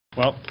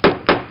Well,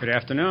 good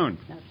afternoon.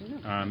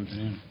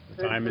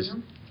 The time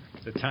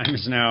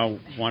is now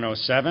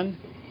 1:07.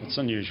 It's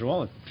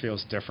unusual. It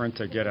feels different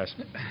to get a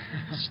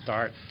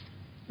start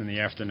in the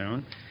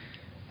afternoon.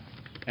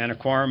 And a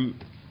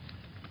quorum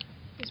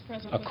is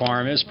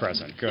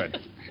present. Good.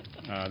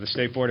 The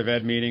State Board of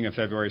Ed meeting of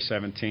February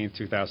 17,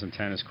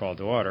 2010 is called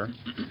to order.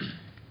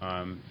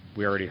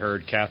 We already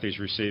heard Kathy's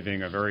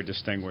receiving a very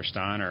distinguished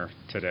honor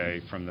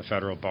today from the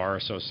Federal Bar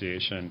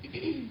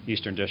Association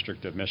Eastern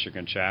District of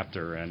Michigan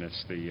chapter, and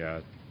it's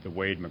the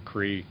Wade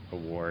McCree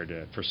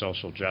Award for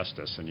Social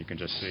Justice, and you can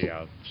just see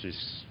how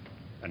she's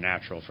a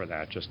natural for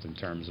that, just in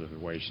terms of the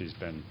way she's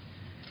been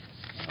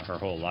her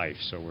whole life.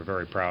 So we're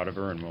very proud of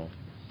her, and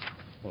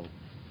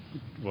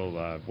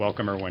we'll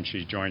welcome her when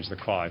she joins the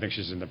call. I think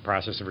she's in the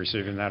process of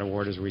receiving that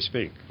award as we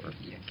speak.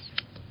 Yes.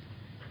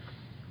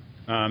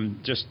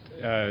 Just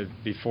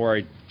before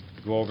I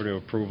go over to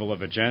approval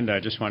of agenda,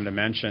 I just wanted to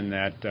mention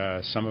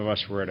that some of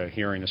us were at a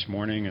hearing this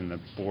morning, and the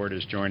board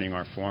is joining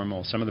our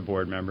some of the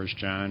board members,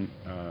 John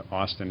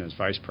Austin as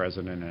vice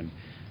president and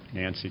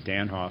Nancy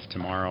Danhoff,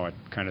 tomorrow at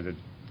kind of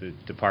the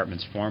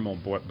department's formal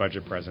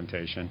budget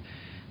presentation.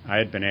 I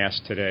had been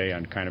asked today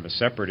on kind of a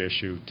separate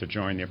issue to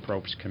join the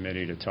Appropriations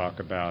Committee to talk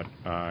about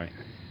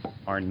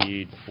our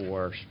need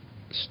for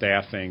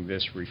staffing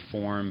this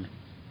reform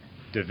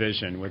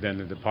division within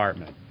the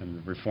department, and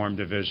the reform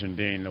division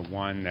being the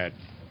one that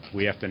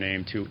we have to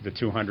name the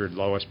 200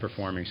 lowest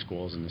performing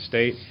schools in the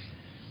state,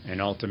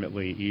 and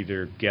ultimately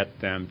either get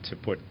them to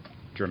put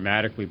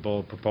dramatically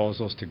bold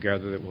proposals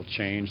together that will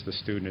change the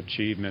student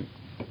achievement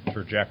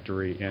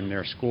trajectory in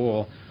their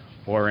school,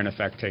 or in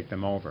effect take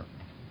them over.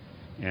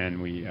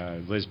 And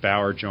Liz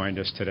Bauer joined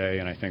us today,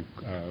 and I think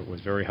was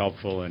very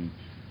helpful in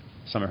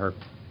some of her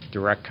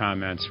direct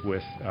comments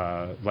with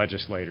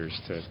legislators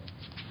to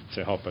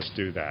help us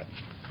do that.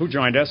 Who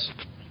joined us?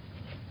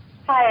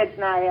 Hi, it's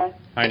Naya.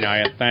 Hi,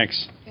 Naya.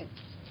 Thanks.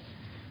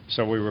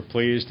 So we were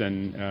pleased,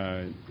 and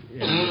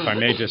if I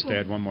may just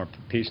add one more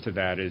piece to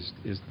that, is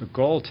the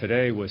goal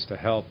today was to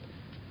help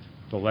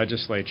the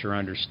legislature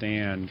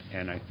understand,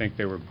 and I think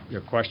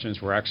your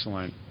questions were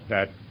excellent,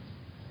 that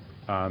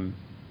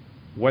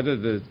whether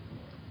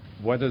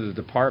the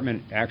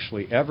department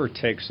actually ever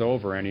takes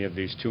over any of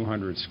these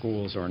 200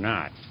 schools or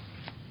not,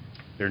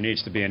 there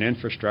needs to be an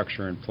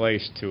infrastructure in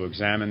place to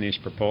examine these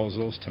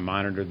proposals, to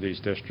monitor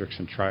these districts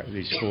and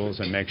these schools,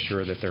 and make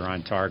sure that they're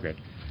on target.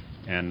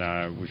 And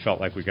we felt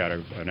like we got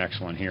an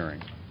excellent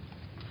hearing.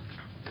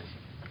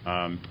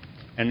 And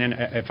then,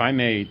 if I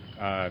may,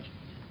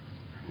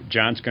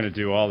 John's going to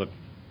do all the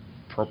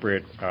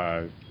appropriate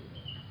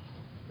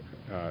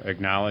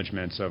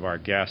acknowledgments of our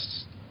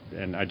guests.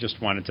 And I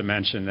just wanted to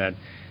mention that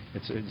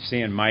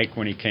seeing Mike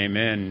when he came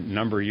in a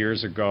number of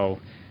years ago,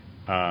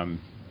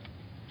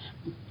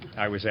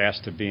 I was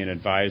asked to be an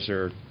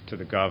advisor to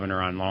the governor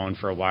on loan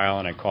for a while,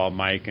 and I called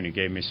Mike, and he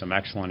gave me some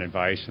excellent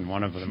advice, and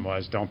one of them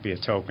was, don't be a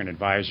token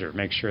advisor.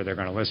 Make sure they're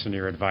going to listen to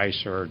your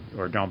advice, or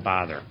don't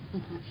bother.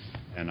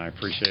 And I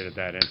appreciated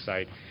that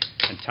insight.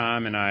 And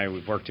Tom and I,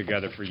 we've worked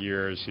together for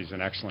years. He's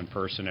an excellent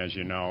person, as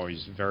you know.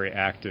 He's very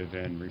active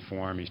in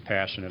reform. He's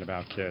passionate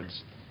about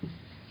kids.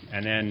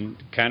 And then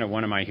kind of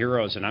one of my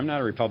heroes, and I'm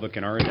not a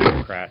Republican or a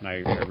Democrat, and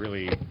I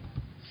really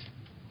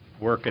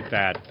work at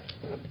that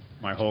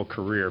my whole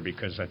career,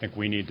 because I think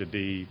we need to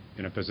be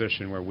in a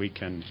position where we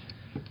can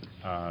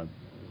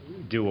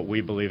do what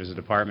we believe as a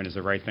department is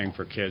the right thing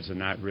for kids and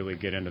not really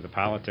get into the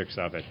politics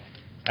of it.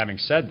 Having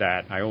said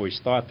that, I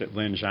always thought that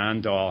Lynn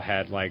Jandal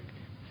had like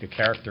the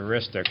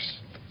characteristics,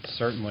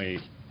 certainly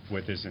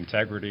with his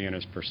integrity and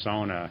his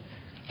persona,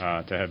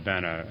 to have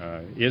been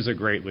is a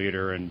great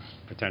leader and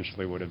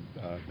potentially would have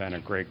been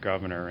a great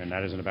governor. And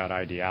that isn't about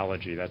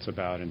ideology. That's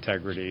about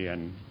integrity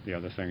and the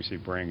other things he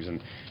brings.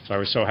 And so I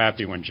was so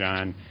happy when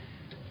John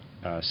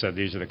said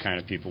these are the kind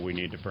of people we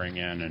need to bring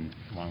in, and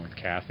along with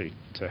Kathy,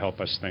 to help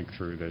us think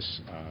through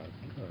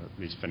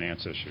these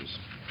finance issues.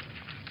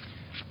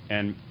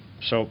 And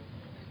so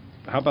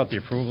how about the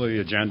approval of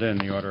the agenda in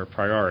the order of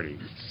priority?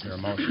 Is there a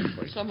motion,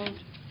 please? So moved.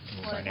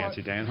 Moved by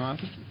Nancy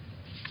Danhoff,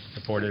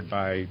 supported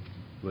by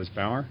Liz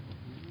Bauer.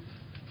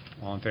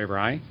 All in favor,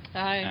 aye?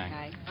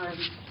 Aye.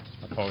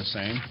 Opposed,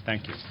 same.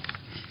 Thank you.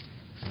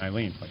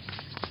 Eileen, please.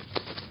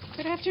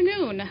 Good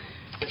afternoon.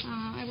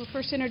 I will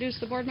first introduce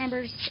the board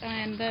members,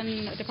 and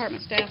then the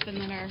department staff, and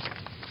then our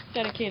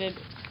dedicated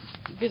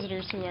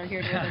visitors who are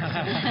here with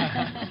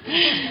us.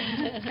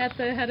 At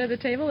the head of the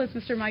table is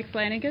Mr. Mike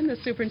Flanagan, the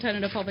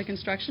Superintendent of Public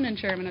Instruction and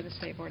Chairman of the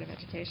State Board of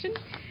Education.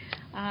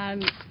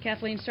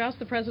 Kathleen Strauss,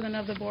 the President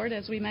of the Board,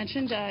 as we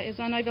mentioned, is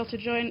unable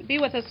to be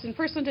with us in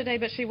person today,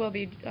 but she will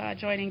be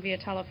joining via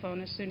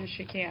telephone as soon as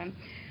she can.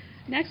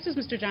 Next is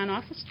Mr. John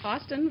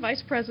Austin,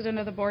 Vice President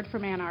of the Board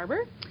from Ann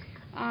Arbor.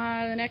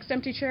 The next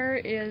empty chair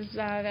is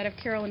that of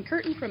Carolyn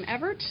Curtin from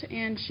Everett,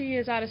 and she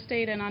is out of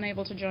state and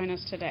unable to join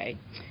us today.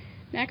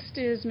 Next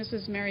is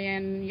Mrs.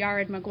 Marianne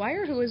Yared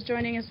McGuire, who is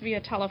joining us via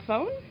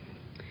telephone.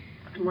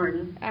 Good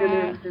morning. Good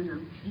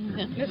afternoon.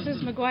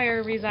 Mrs.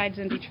 McGuire resides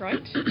in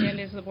Detroit and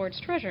is the board's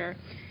treasurer.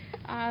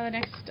 The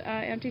next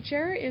empty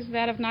chair is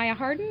that of Naya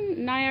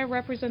Harden. Naya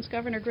represents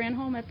Governor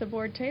Granholm at the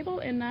board table,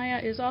 and Naya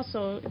is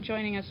also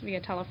joining us via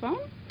telephone.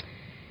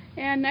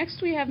 And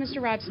next we have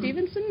Mr. Rod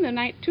Stevenson,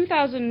 the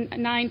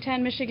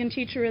 2009-10 Michigan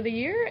Teacher of the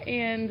Year,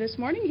 and this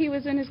morning he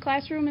was in his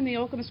classroom in the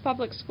Okemos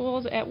Public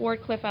Schools at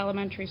Wardcliffe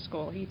Elementary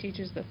School. He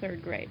teaches the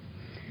 3rd grade.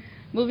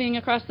 Moving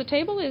across the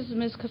table is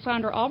Ms.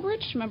 Cassandra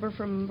Albridge, member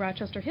from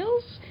Rochester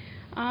Hills.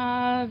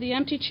 The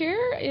empty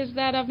chair is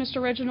that of Mr.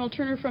 Reginald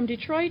Turner from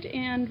Detroit,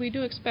 and we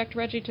do expect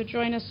Reggie to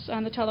join us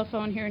on the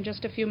telephone here in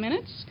just a few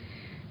minutes.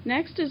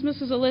 Next is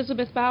Mrs.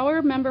 Elizabeth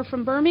Bauer, member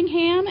from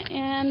Birmingham,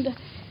 and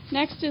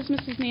next is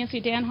Mrs.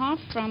 Nancy Danhoff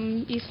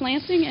from East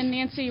Lansing, and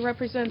Nancy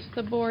represents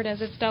the board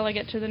as its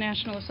delegate to the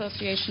National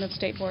Association of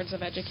State Boards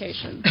of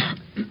Education.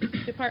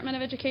 Department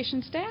of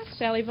Education staff,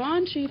 Sally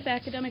Vaughn, Chief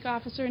Academic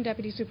Officer and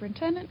Deputy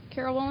Superintendent,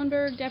 Carol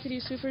Wallenberg, Deputy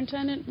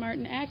Superintendent,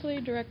 Martin Ackley,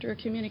 Director of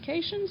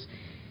Communications,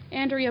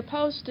 Andrea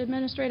Post,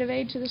 Administrative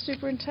Aide to the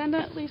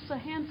Superintendent,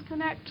 Lisa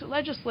Hansknecht,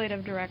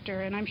 Legislative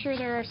Director, and I'm sure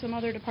there are some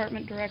other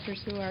department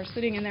directors who are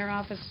sitting in their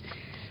office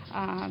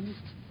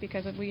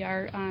because we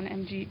are on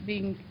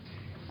being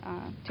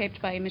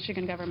taped by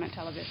Michigan Government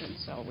Television,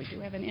 so we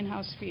do have an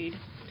in-house feed.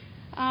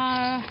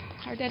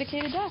 Our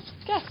dedicated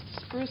guests,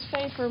 Bruce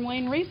Fay from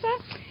Wayne Risa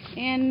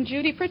and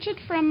Judy Pritchett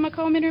from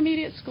Macomb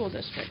Intermediate School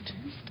District.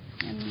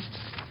 And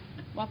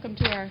welcome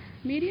to our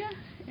media,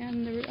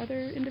 and the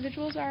other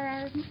individuals are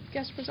our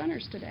guest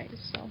presenters today.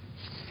 So,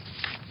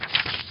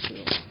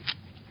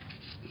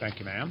 Thank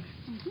you, ma'am.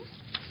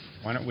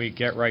 Why don't we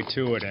get right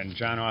to it? And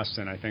John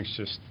Austin, I think,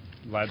 just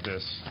led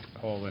this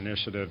whole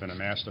initiative in a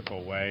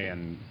masterful way,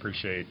 and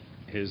appreciate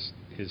his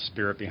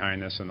spirit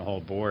behind this and the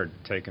whole board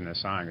taking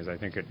this on, because I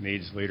think it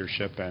needs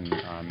leadership, and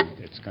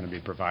it's going to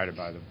be provided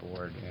by the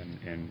board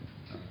in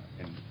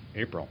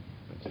April.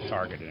 It's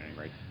targeted at any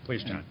rate.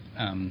 Please,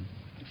 John.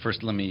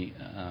 First, let me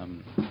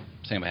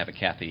say on behalf of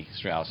Kathy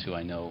Strauss, who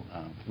I know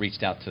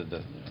reached out to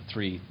the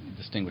 3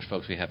 distinguished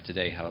folks we have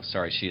today, how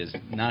sorry she is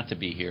not to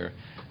be here,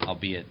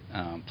 albeit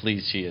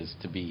pleased she is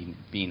to be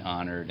being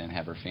honored and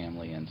have her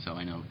family. And so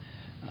I know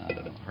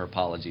her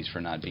apologies for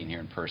not being here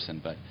in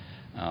person, but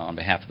on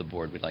behalf of the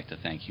board, we'd like to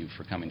thank you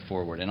for coming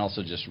forward, and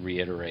also just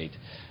reiterate,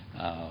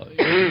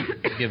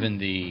 given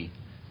the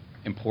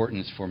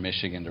importance for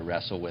Michigan to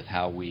wrestle with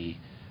how we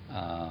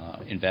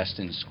invest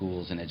in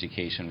schools and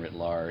education writ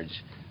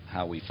large,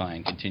 how we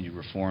find continued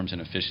reforms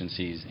and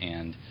efficiencies,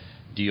 and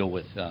deal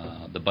with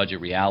the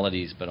budget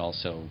realities, but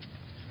also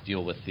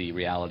deal with the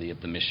reality of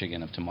the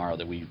Michigan of tomorrow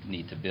that we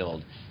need to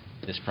build.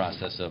 This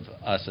process of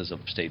us as a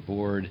state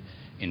board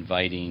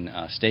inviting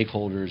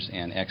stakeholders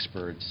and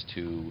experts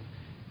to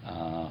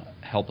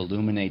help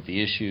illuminate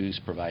the issues,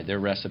 provide their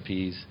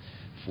recipes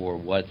for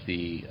what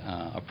the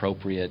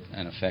appropriate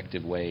and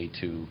effective way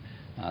to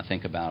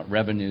think about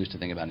revenues, to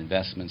think about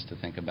investments, to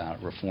think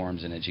about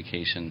reforms in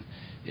education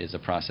is a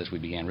process we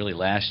began really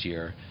last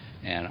year,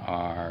 and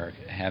are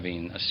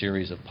having a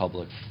series of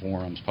public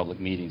forums, public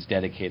meetings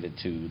dedicated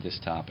to this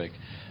topic.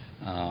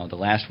 The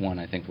last one,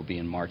 I think, will be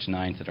in March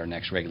 9th at our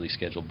next regularly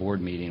scheduled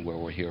board meeting, where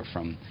we'll hear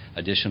from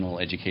additional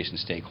education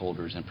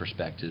stakeholders and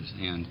perspectives.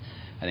 And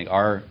I think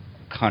our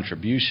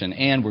contribution,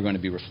 and we're going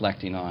to be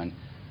reflecting on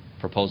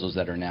proposals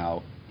that are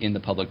now in the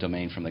public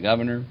domain from the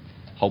governor,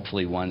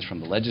 hopefully ones from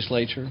the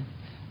legislature,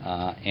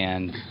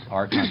 and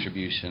our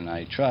contribution,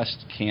 I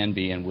trust, can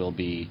be and will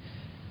be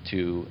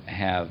to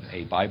have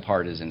a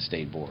bipartisan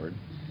state board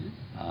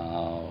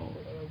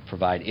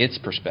provide its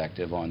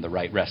perspective on the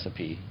right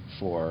recipe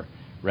for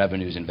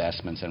revenues,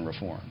 investments, and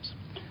reforms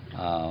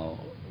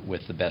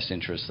with the best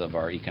interests of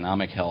our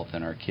economic health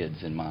and our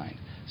kids in mind.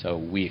 So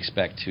we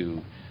expect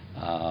to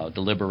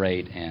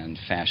deliberate and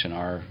fashion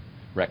our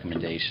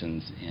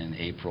recommendations in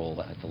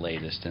April at the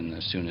latest, and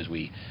as soon as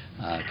we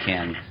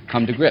can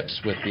come to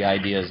grips with the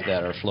ideas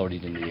that are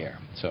floating in the air.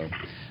 So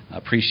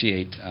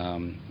appreciate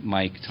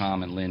Mike,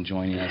 Tom, and Lynn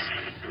joining us.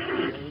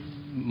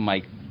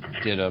 Mike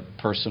did a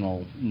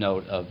personal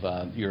note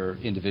of your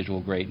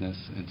individual greatness,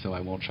 and so I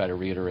won't try to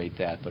reiterate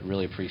that, but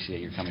really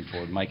appreciate your coming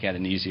forward. Mike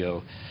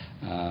Adonisio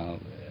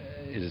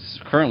is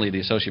currently the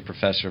Associate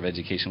Professor of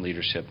Education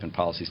Leadership and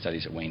Policy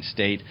Studies at Wayne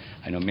State.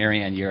 I know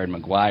Marianne Yared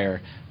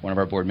McGuire, one of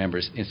our board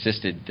members,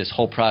 insisted this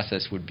whole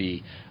process would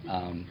be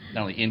not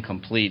only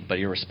incomplete but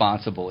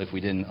irresponsible if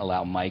we didn't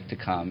allow Mike to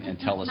come and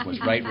tell us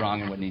what's right,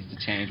 wrong, and what needs to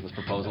change with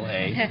Proposal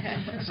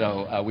A.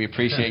 So we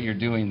appreciate your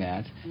doing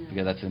that,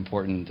 because that's an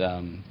important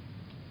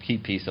key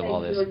piece of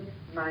all this.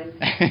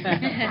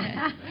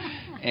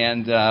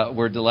 And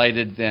we're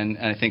delighted then,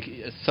 and I think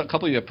a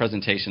couple of you have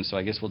presentations, so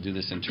I guess we'll do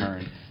this in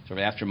turn. So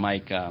after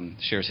Mike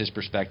shares his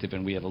perspective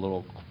and we have a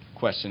little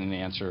question and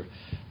answer,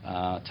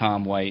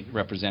 Tom White,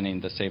 representing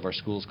the Save Our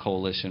Schools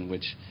Coalition,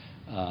 which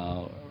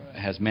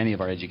has many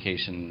of our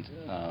education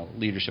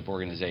leadership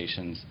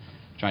organizations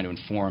trying to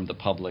inform the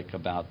public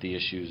about the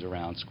issues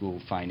around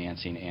school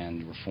financing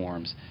and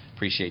reforms.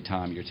 Appreciate,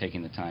 Tom, you're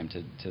taking the time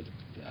to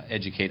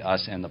educate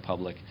us and the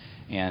public.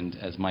 And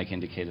as Mike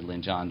indicated,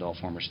 Lynn Johndal,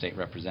 former state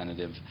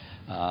representative,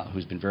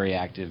 who's been very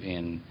active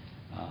in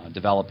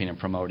developing and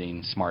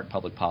promoting smart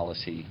public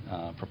policy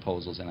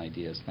proposals and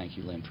ideas. Thank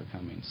you, Lynn, for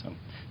coming. So,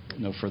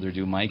 no further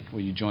ado, Mike,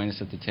 will you join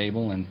us at the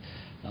table? And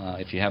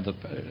if you have the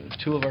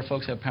two of our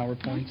folks have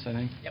PowerPoints, I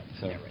think. Yep.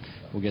 So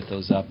we'll get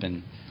those up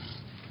and.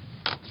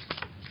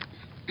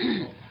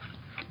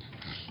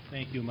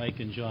 Thank you, Mike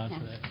and John,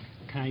 for that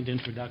kind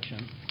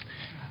introduction.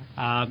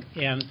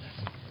 And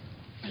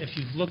if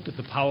you've looked at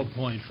the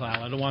PowerPoint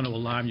file, I don't want to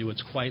alarm you,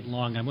 it's quite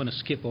long. I'm going to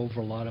skip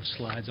over a lot of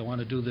slides. I want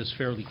to do this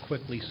fairly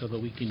quickly so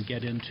that we can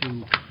get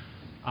into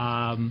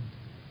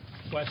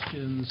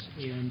questions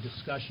and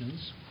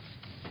discussions.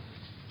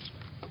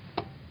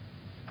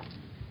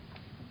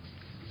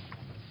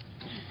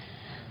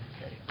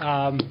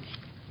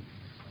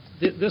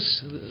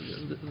 This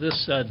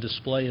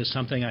display is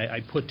something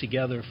I put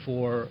together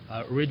for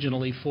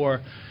originally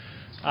for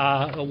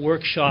a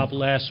workshop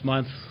last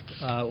month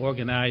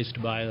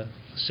organized by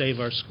Save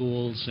Our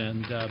Schools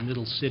and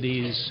Middle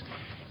Cities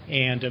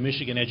and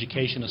Michigan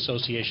Education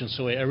Association.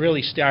 So I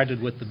really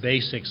started with the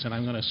basics, and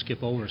I'm going to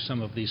skip over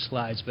some of these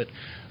slides. But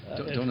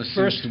don't assume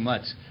first, too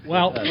much.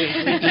 Well,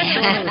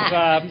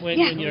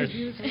 when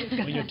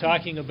you're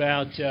talking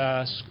about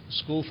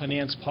school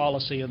finance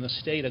policy in the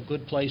state, a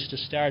good place to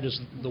start is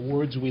the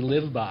words we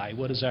live by.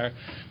 What does our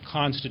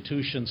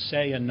Constitution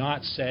say and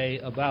not say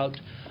about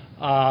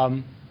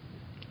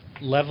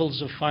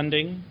levels of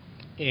funding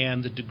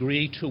and the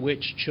degree to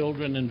which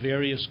children in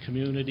various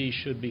communities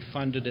should be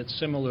funded at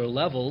similar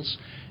levels?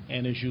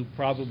 And as you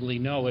probably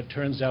know, it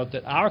turns out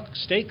that our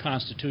state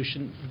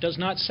constitution does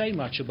not say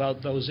much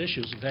about those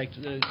issues. In fact,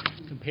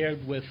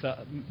 compared with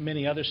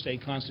many other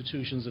state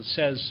constitutions, it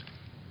says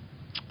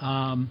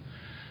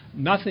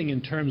nothing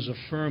in terms of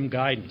firm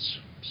guidance.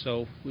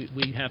 So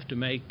we have to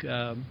make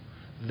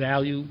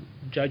value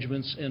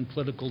judgments and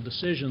political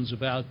decisions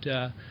about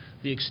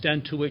the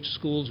extent to which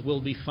schools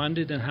will be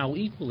funded and how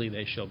equally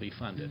they shall be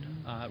funded.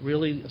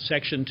 Really,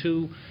 Section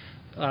 2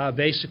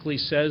 basically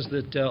says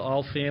that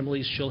all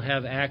families shall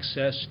have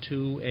access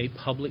to a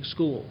public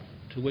school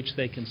to which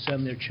they can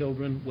send their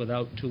children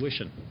without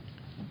tuition.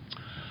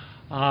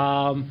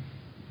 John,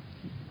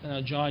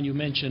 you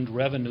mentioned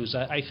revenues.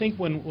 I think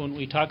when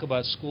we talk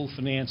about school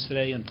finance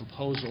today in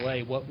Proposal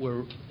A,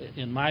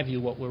 in my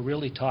view, what we're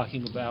really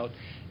talking about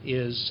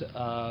is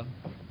the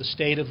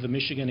state of the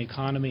Michigan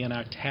economy and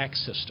our tax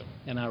system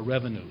and our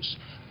revenues.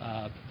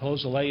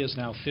 Proposal A is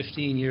now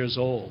 15 years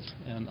old,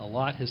 and a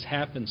lot has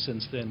happened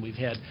since then. We've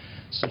had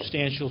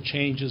substantial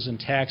changes in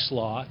tax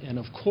law, and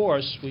of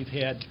course, we've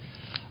had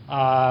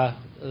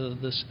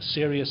this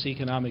serious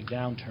economic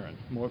downturn,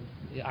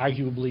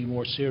 arguably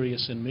more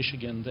serious in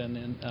Michigan than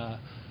in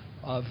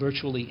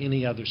virtually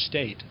any other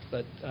state.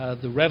 But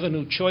the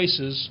revenue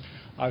choices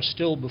are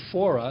still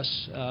before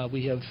us.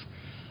 We have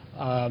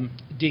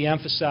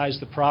de-emphasized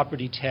the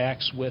property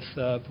tax with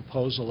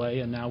Proposal A,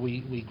 and now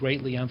we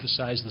greatly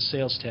emphasize the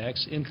sales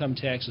tax. Income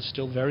tax is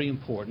still very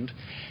important.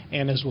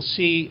 And as we'll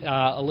see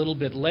a little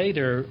bit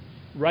later,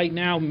 right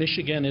now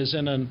Michigan is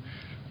in an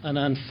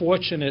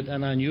unfortunate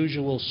and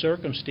unusual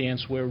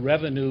circumstance where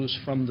revenues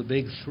from the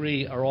big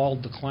three are all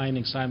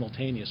declining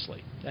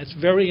simultaneously. That's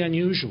very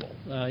unusual.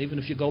 Even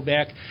if you go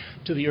back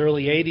to the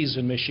early 80s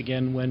in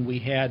Michigan, when we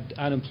had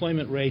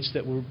unemployment rates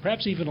that were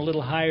perhaps even a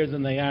little higher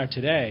than they are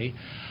today,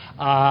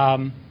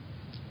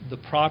 the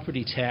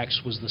property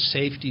tax was the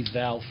safety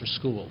valve for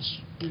schools.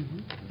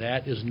 Mm-hmm.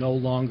 That is no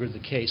longer the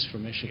case for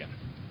Michigan.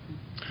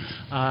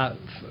 A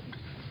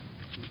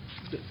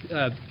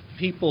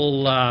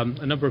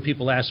number of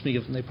people ask me,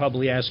 and they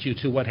probably ask you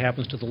too, what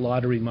happens to the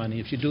lottery money.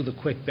 If you do the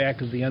quick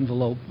back of the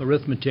envelope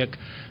arithmetic,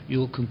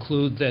 you'll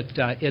conclude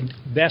that in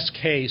best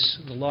case,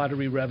 the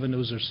lottery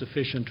revenues are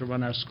sufficient to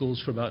run our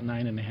schools for about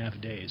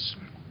 9.5 days.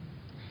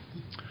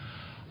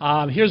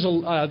 Here's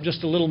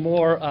just a little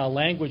more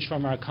language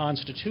from our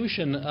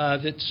Constitution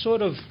that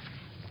sort of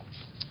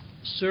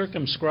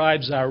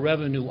circumscribes our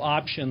revenue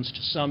options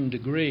to some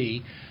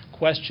degree.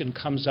 Question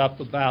comes up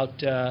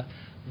about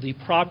the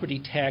property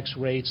tax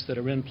rates that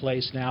are in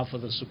place now for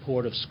the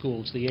support of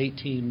schools, the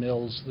 18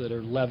 mills that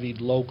are levied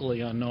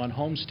locally on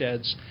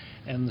non-homesteads,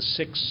 and the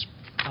 6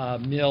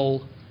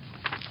 mil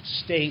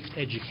state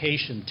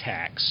education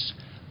tax.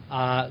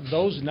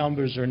 Those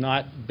numbers are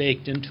not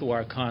baked into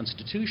our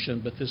Constitution,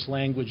 but this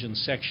language in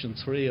Section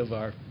 3 of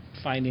our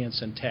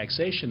Finance and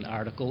Taxation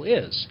article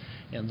is.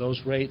 And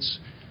those rates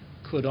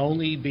could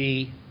only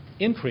be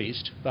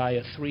increased by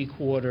a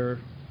 3/4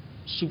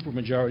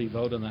 supermajority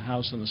vote in the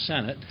House and the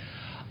Senate.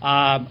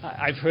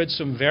 I've heard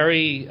some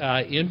very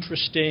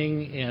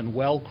interesting and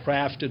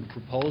well-crafted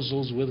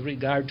proposals with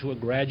regard to a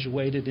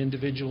graduated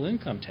individual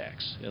income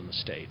tax in the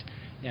state.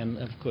 And,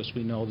 of course,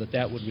 we know that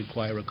that would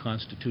require a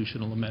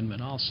constitutional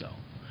amendment also.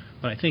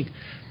 But I think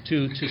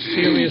to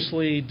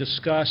seriously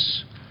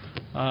discuss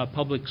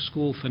public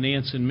school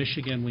finance in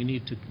Michigan, we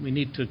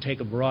need to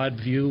take a broad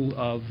view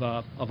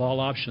of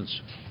all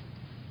options.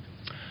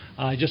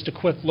 Just a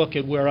quick look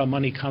at where our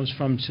money comes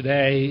from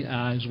today.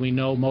 As we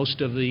know,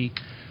 most of the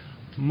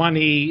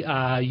money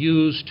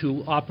used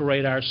to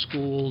operate our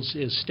schools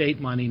is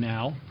state money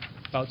now,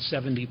 about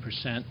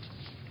 70%.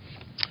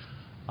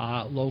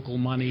 local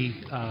money,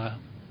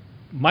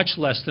 much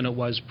less than it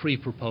was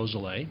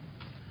pre-Proposal A.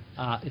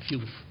 If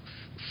you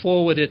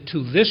forward it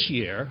to this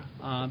year,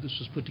 this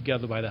was put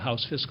together by the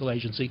House Fiscal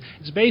Agency,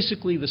 it's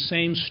basically the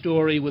same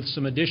story with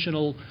some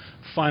additional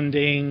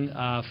funding,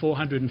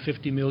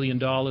 $450 million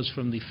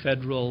from the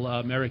Federal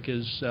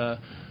America's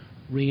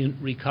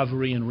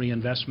Recovery and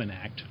Reinvestment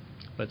Act.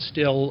 But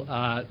still,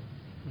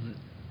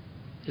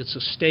 it's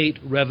a state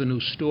revenue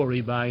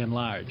story by and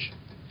large.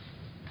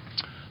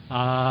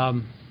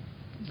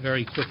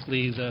 Very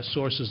quickly, the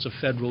sources of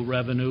federal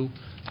revenue.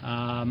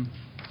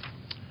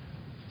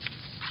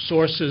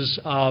 Sources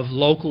of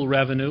local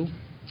revenue.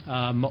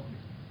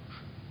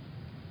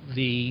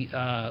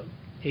 The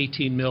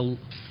 18 mil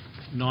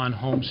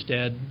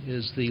non-homestead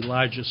is the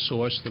largest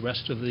source. The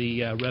rest of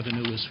the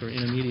revenue is for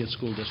intermediate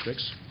school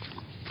districts.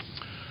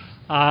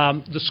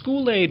 The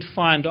school aid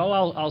fund,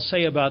 all I'll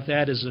say about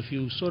that is if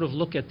you sort of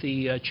look at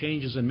the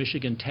changes in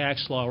Michigan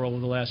tax law over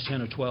the last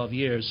 10 or 12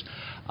 years,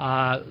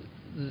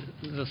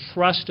 the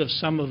thrust of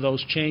some of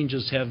those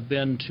changes have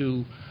been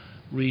to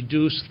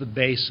reduce the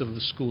base of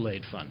the school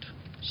aid fund.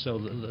 So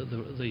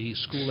the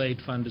school aid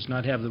fund does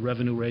not have the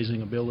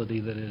revenue-raising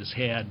ability that it has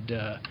had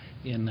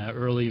in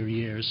earlier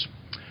years.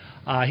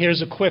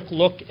 Here's a quick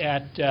look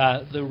at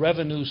the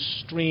revenue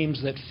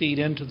streams that feed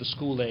into the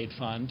school aid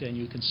fund, and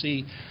you can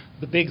see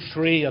the big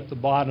three at the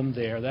bottom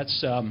there.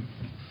 That's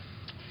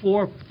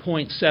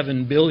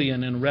 $4.7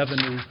 billion in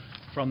revenue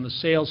from the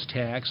sales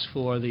tax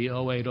for the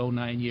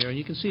 08-09 year. And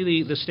you can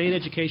see the state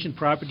education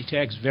property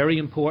tax, very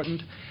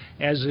important,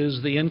 as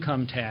is the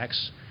income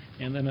tax,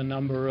 and then a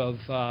number of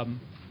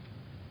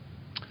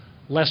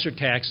lesser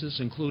taxes,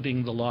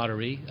 including the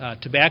lottery.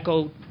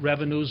 Tobacco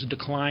revenues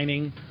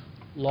declining.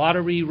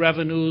 Lottery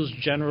revenues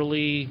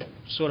generally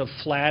sort of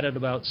flat at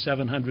about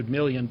 $700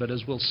 million, but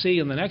as we'll see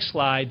in the next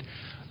slide,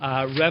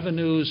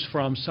 revenues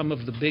from some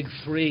of the big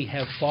three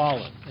have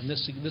fallen. And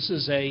this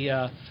is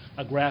a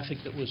graphic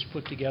that was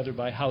put together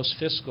by House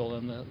Fiscal,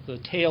 and the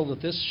tale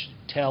that this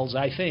tells,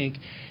 I think,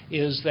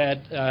 is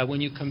that when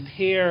you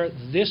compare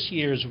this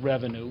year's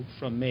revenue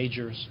from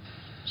major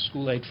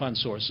school aid fund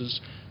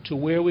sources to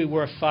where we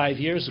were 5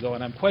 years ago,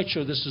 and I'm quite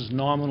sure this is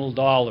nominal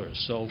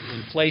dollars, so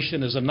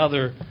inflation is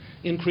another,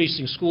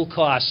 increasing school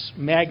costs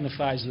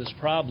magnifies this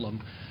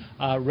problem.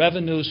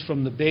 Revenues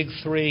from the big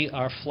three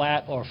are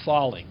flat or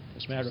falling.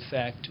 As a matter of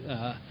fact,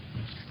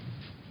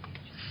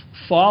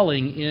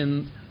 falling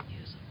in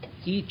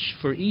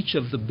for each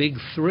of the big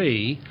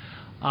three,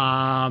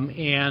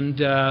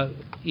 and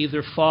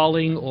either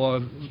falling or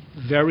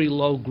very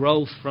low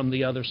growth from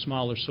the other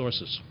smaller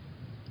sources.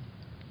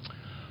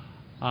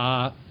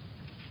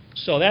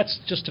 So that's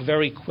just a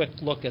very quick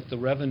look at the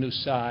revenue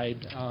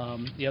side.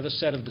 The other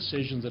set of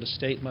decisions that a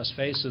state must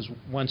face is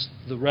once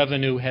the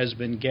revenue has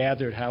been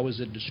gathered, how is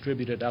it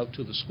distributed out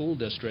to the school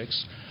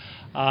districts?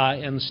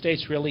 And the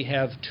states really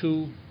have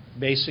two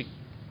basic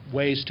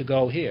ways to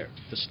go here.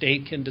 The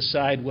state can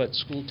decide what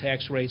school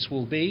tax rates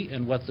will be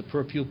and what the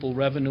per pupil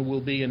revenue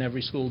will be in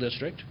every school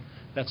district.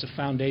 That's a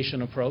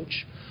foundation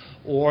approach.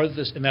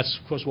 And that's,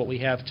 of course, what we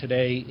have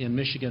today in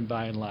Michigan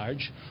by and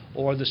large.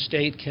 Or the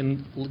state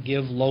can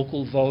give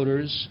local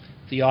voters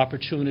the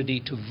opportunity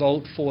to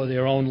vote for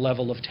their own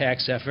level of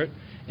tax effort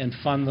and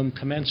fund them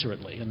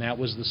commensurately. And that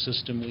was the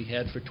system we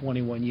had for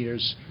 21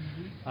 years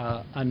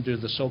under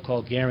the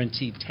so-called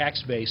guaranteed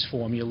tax base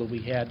formula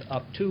we had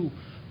up to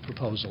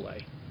Proposal A.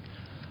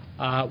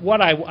 I'm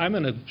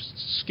going to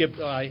skip.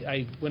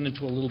 I went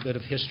into a little bit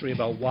of history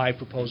about why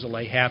Proposal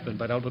A happened,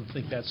 but I don't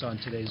think that's on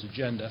today's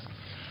agenda.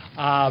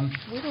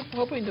 We were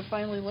hoping to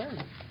finally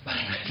learn.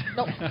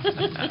 No.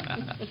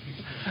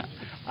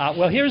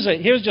 Well,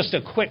 here's just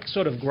a quick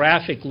sort of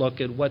graphic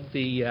look at what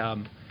the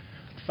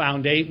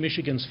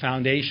Michigan's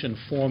foundation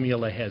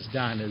formula has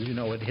done. As you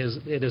know,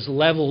 it has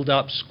leveled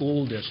up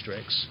school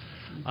districts.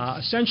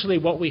 Essentially,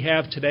 what we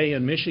have today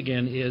in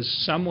Michigan is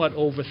somewhat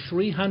over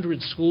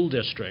 300 school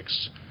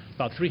districts,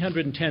 about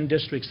 310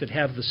 districts that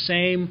have the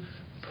same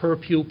per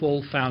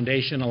pupil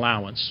foundation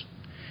allowance.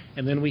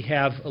 And then we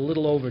have a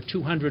little over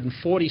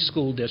 240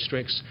 school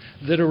districts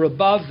that are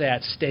above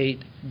that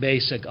state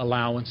basic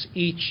allowance,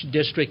 each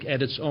district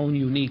at its own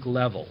unique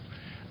level.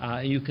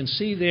 And you can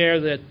see there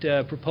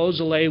that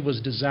Proposal A was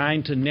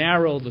designed to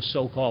narrow the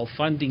so-called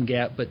funding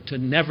gap, but to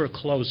never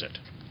close it.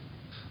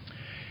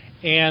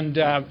 And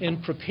in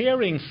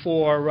preparing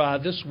for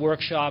this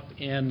workshop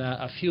and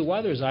a few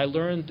others, I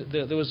learned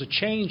that there was a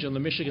change in the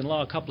Michigan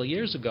law a couple of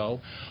years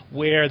ago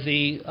where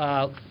the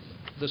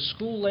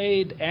School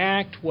Aid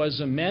Act was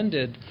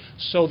amended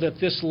so that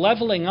this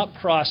leveling up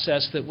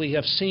process that we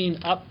have seen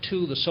up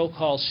to the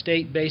so-called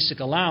state basic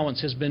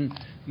allowance has been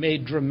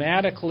made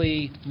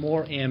dramatically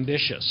more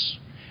ambitious.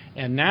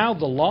 And now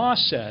the law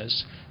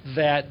says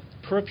that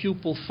per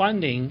pupil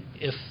funding,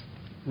 if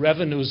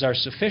revenues are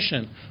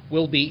sufficient,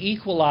 will be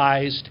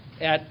equalized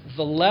at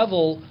the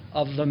level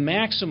of the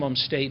maximum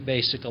state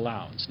basic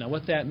allowance. Now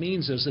what that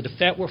means is that if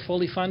that were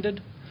fully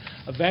funded,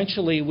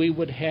 eventually we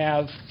would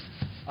have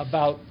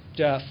about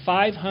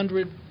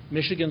 500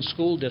 Michigan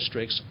school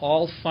districts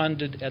all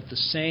funded at the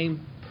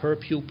same per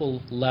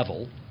pupil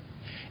level,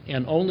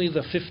 and only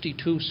the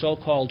 52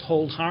 so-called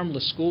hold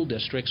harmless school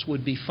districts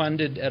would be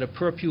funded at a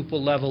per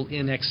pupil level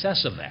in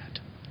excess of that.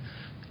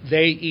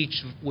 They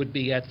each would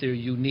be at their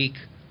unique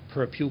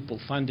per pupil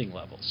funding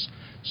levels.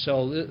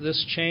 So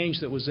this change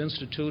that was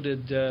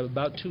instituted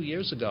about 2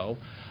 years ago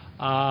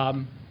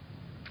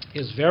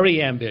is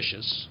very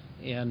ambitious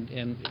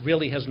and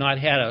really has not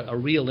had a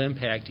real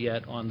impact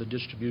yet on the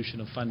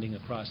distribution of funding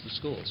across the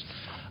schools.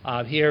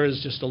 Here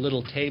is just a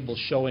little table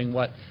showing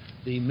what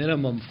the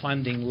minimum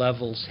funding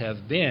levels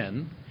have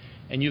been,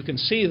 and you can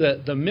see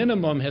that the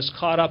minimum has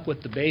caught up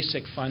with the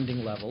basic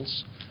funding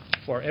levels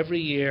for every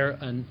year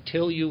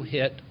until you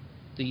hit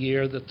the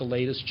year that the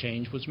latest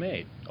change was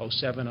made,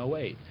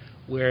 07-08,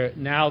 where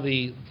now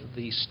the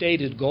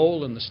stated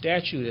goal in the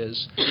statute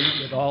is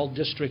that all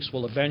districts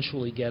will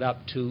eventually get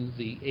up to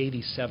the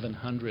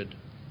 8,700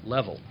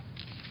 level.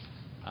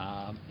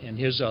 And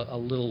here's a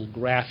little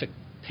graphic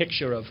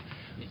picture of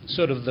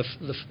sort of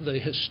the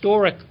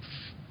historic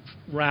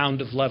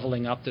round of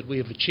leveling up that we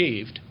have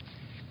achieved.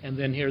 And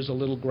then here's a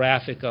little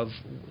graphic of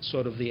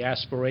sort of the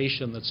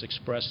aspiration that's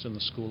expressed in the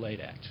School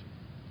Aid Act.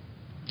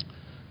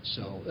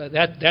 So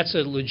that's a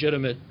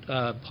legitimate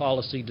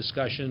policy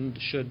discussion.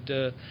 Should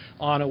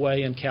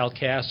Onaway and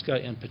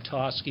Kalkaska and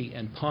Petoskey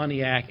and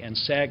Pontiac and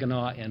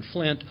Saginaw and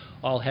Flint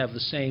all have the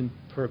same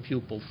per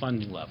pupil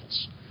funding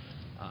levels?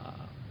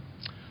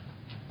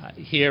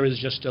 Here is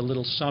just a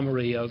little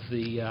summary of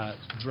the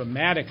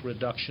dramatic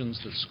reductions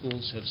that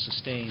schools have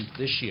sustained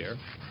this year,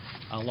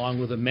 along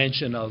with a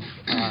mention of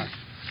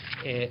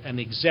an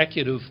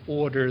executive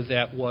order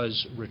that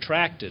was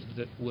retracted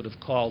that would have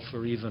called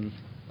for even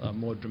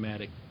more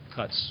dramatic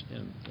cuts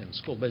in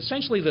school. But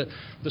essentially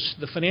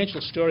the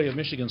financial story of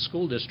Michigan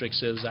school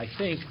districts is, I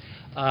think,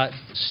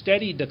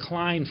 steady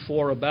decline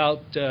for about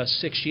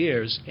 6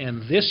 years,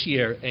 and this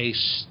year a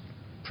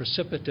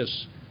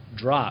precipitous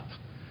drop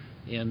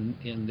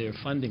in their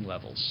funding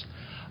levels.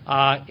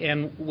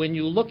 And when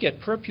you look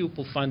at per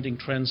pupil funding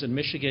trends in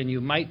Michigan,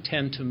 you might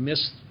tend to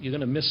you're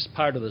going to miss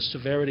part of the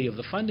severity of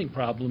the funding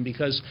problem,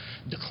 because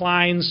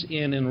declines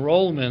in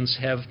enrollments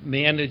have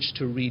managed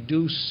to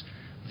reduce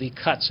the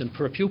cuts in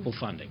per pupil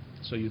funding.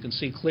 So you can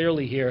see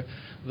clearly here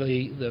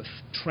the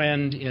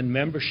trend in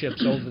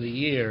memberships over the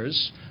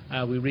years.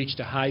 We reached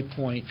a high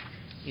point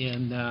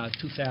in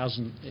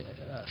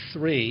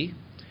 2003.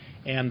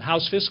 And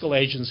House Fiscal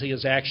Agency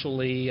has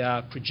actually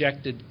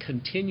projected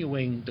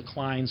continuing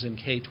declines in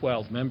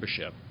K-12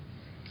 membership.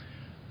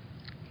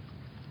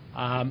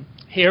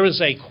 Here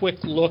is a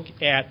quick look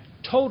at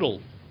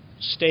total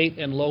state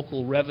and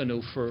local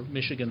revenue for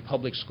Michigan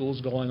public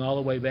schools going all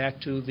the way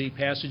back to the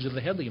passage of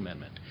the Headley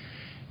Amendment.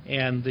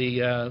 And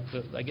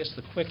I guess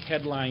the quick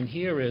headline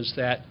here is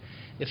that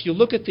if you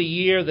look at the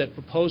year that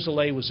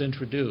Proposal A was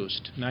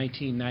introduced,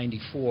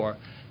 1994,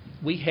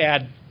 we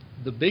had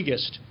the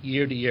biggest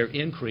year-to-year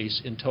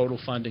increase in total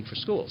funding for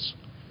schools.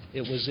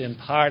 It was in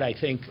part, I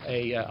think,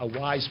 a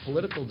wise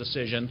political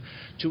decision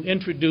to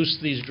introduce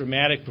these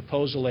dramatic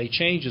Proposal A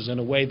changes in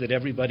a way that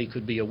everybody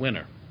could be a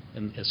winner.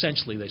 And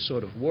essentially they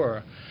sort of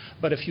were.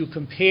 But if you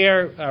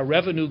compare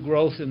revenue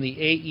growth in the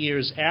 8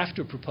 years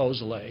after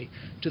Proposal A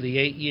to the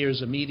 8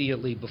 years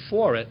immediately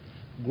before it,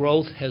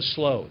 growth has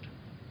slowed.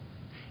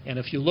 And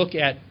if you look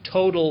at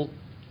total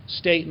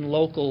state and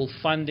local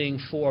funding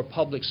for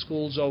public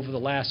schools over the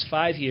last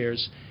 5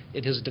 years,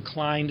 it has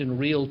declined in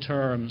real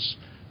terms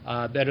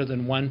better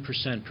than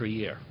 1% per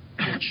year,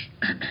 which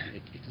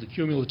the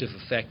cumulative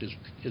effect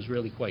is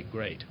really quite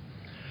great.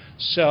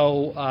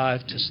 So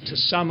to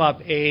sum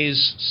up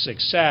A's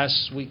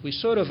success, we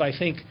sort of, I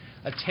think,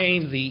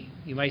 attained the,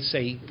 you might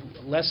say,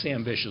 less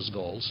ambitious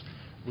goals.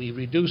 We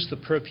reduced the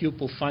per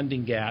pupil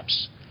funding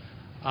gaps,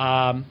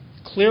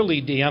 clearly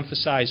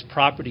de-emphasized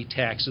property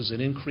taxes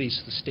and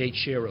increased the state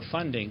share of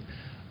funding,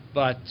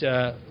 but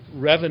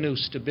revenue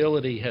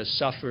stability has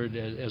suffered,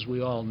 as we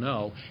all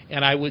know.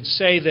 And I would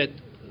say that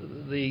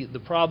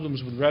the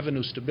problems with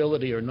revenue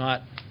stability are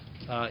not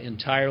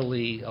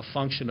entirely a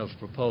function of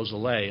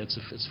Proposal A. It's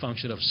a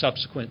function of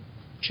subsequent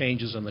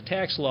changes in the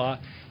tax law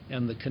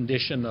and the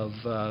condition of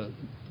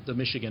the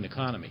Michigan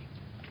economy.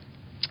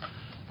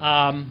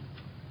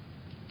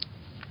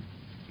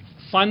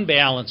 Fund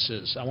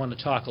balances I want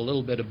to talk a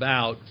little bit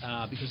about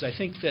because I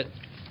think that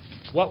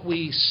what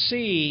we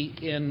see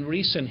in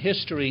recent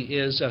history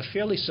is a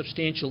fairly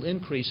substantial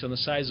increase in the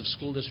size of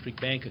school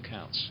district bank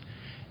accounts.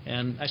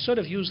 And I sort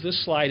of use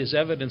this slide as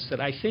evidence that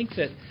I think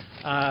that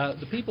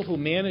the people who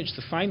manage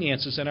the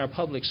finances in our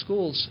public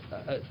schools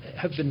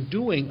have been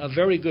doing a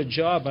very good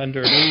job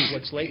under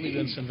what's lately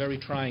been some very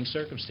trying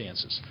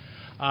circumstances.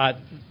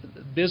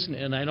 Business,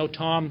 and I know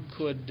Tom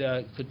could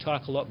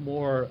talk a lot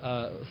more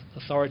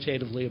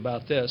authoritatively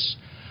about this,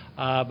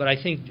 but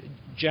I think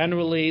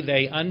generally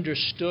they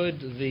understood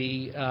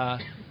the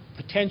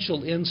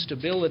potential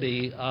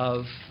instability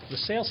of the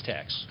sales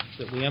tax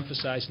that we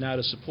emphasize now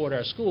to support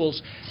our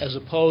schools as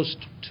opposed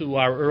to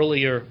our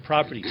earlier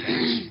property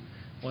tax.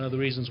 One of the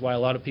reasons why a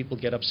lot of people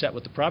get upset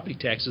with the property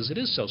tax is it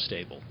is so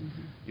stable.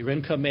 Your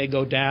income may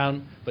go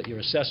down, but your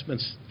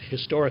assessments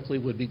historically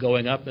would be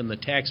going up and the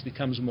tax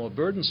becomes more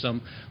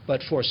burdensome.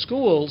 But for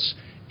schools,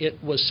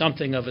 it was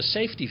something of a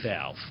safety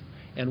valve.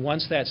 And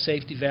once that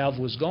safety valve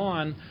was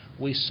gone,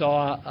 we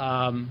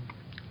saw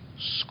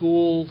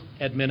school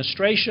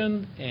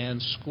administration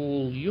and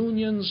school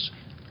unions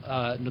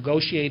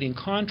negotiating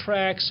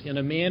contracts in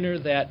a manner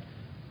that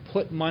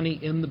put money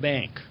in the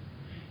bank.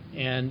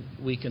 And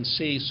we can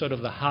see sort of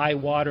the high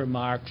water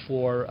mark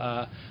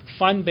for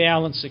fund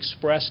balance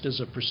expressed as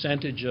a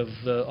percentage of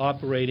the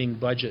operating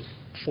budget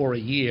for a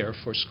year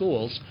for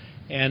schools,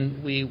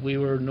 and we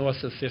were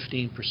north of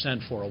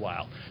 15% for a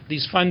while.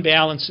 These fund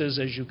balances,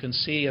 as you can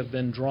see, have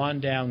been drawn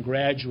down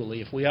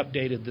gradually. If we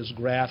updated this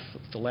graph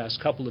the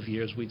last couple of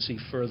years, we'd see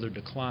further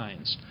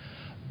declines.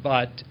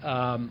 But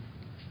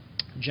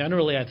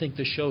generally, I think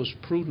this shows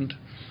prudent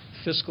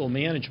fiscal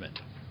management.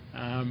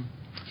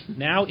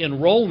 Now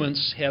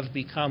enrollments have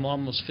become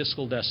almost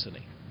fiscal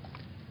destiny.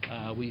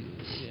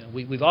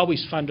 We've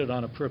always funded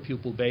on a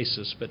per-pupil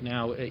basis, but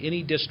now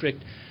any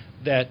district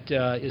that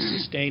is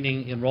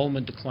sustaining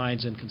enrollment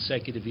declines in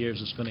consecutive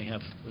years is going to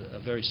have a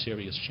very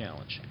serious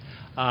challenge.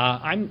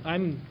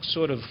 I'm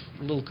sort of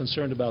a little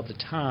concerned about the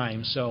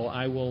time, so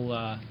I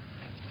will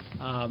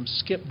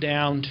skip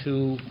down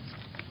to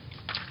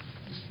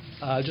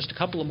just a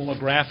couple of more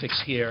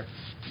graphics here.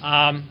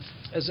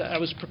 As I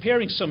was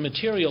preparing some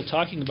material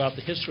talking about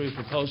the history of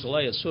Proposal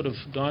A, it sort of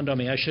dawned on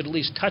me I should at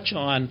least touch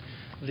on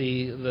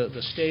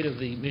the state of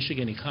the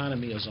Michigan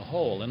economy as a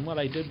whole. And what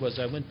I did was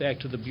I went back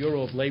to the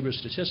Bureau of Labor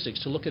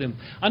Statistics to look at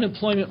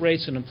unemployment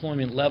rates and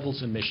employment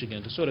levels in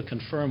Michigan to sort of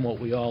confirm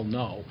what we all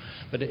know.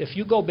 But if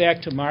you go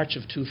back to March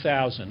of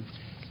 2000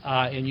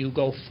 and you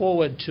go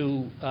forward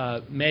to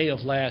May of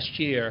last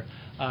year,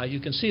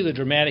 you can see the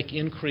dramatic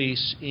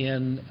increase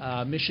in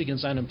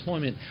Michigan's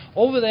unemployment.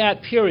 Over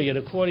that period,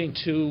 according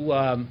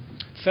to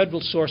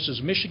federal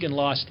sources, Michigan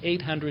lost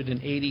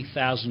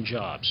 880,000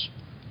 jobs.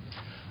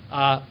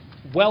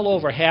 Well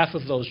over half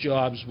of those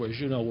jobs were, as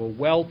you know, were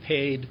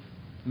well-paid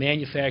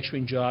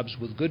manufacturing jobs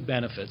with good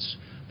benefits.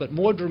 But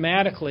more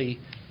dramatically,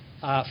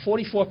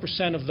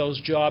 44% of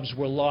those jobs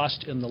were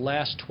lost in the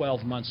last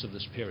 12 months of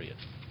this period.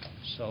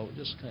 So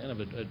just kind of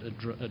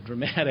a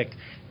dramatic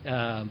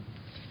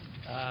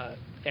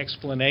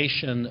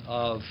explanation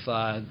of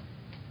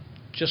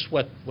just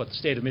what the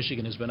state of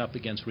Michigan has been up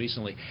against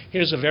recently.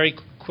 Here's a very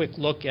quick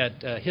look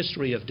at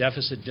history of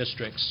deficit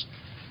districts.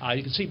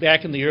 You can see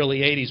back in the early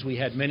 80s we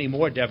had many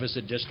more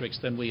deficit districts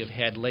than we have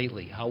had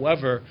lately.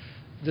 However,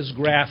 this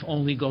graph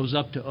only goes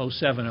up to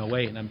 07,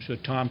 08, and I'm sure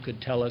Tom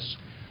could tell us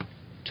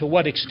to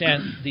what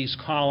extent these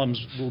columns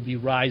will be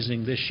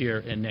rising this year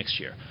and next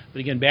year.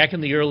 But again, back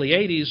in the early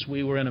 80s,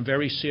 we were in a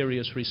very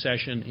serious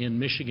recession in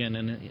Michigan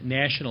and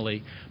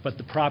nationally, but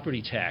the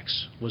property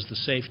tax was the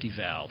safety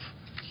valve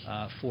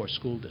for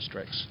school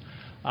districts.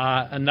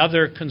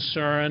 Another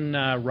concern,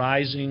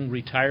 rising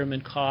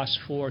retirement costs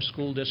for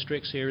school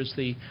districts. Here is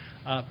the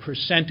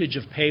percentage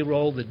of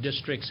payroll that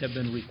districts have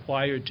been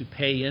required to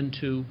pay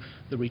into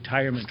the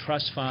retirement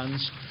trust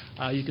funds.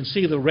 You can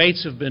see the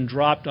rates have been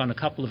dropped on a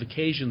couple of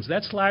occasions.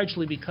 That's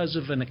largely because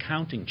of an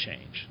accounting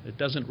change. It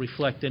doesn't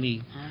reflect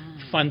any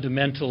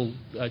fundamental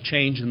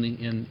change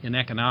in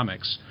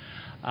economics.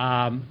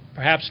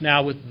 Perhaps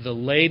now with the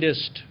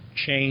latest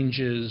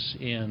changes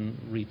in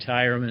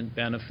retirement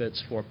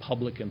benefits for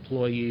public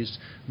employees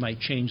might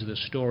change the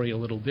story a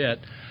little bit.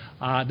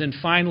 Then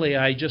finally,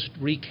 I just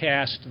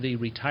recast the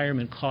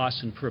retirement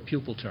costs in per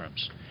pupil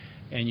terms.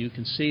 And you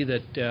can see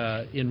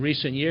that in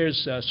recent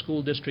years,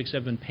 school districts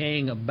have been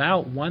paying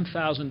about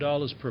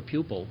 $1,000 per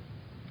pupil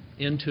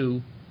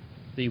into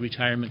the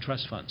retirement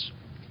trust funds.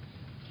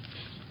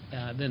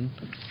 Then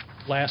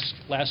last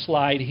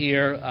slide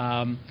here,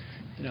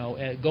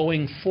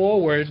 going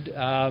forward,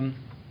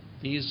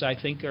 these, I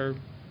think, are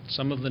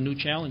some of the new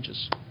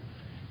challenges.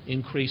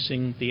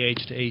 Increasing the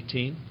age to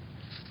 18.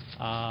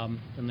 And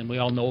then we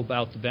all know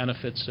about the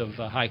benefits of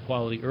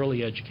high-quality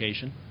early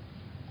education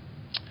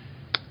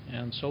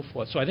and so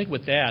forth. So I think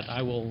with that,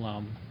 I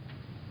will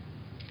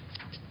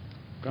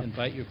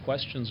invite your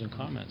questions and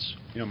comments.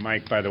 You know,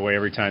 Mike, by the way,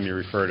 every time you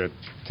refer to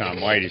Tom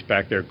White, he's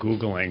back there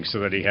Googling so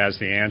that he has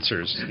the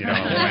answers, when he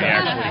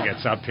actually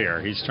gets up here.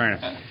 He's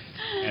trying to...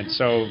 And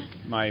so,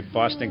 my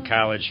Boston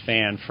College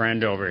fan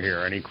friend over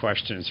here, any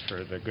questions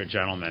for the good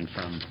gentleman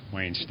from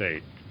Wayne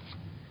State?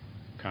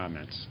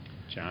 Comments?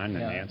 John and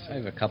Nancy? I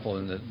have a couple,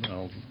 and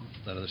I'll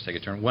let others take a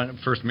turn. One,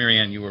 first,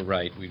 Marianne, you were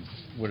right. We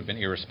would have been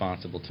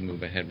irresponsible to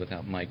move ahead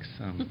without Mike's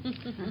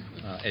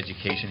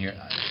education here.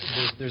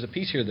 There's a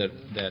piece here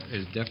that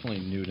is definitely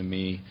new to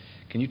me.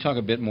 Can you talk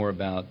a bit more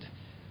about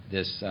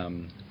this,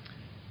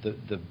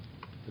 the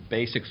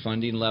basic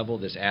funding level,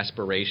 this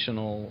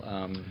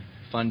aspirational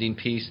funding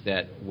piece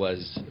that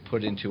was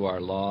put into our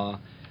law?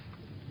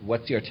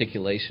 What's the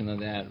articulation of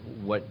that?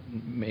 What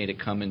made it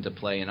come into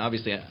play? And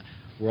obviously,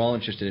 we're all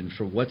interested in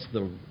what's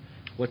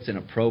what's an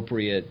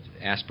appropriate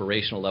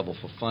aspirational level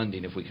for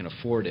funding, if we can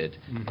afford it,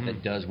 Mhm.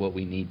 that does what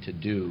we need to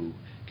do.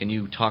 Can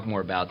you talk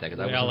more about that? Because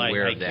I Well, wasn't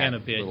aware of that. I can a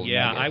bit, little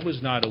yeah. nugget. I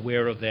was not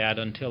aware of that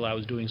until I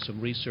was doing some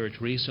research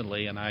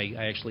recently, and I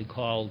actually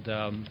called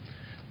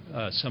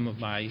some of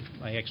my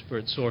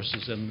expert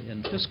sources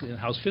in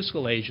House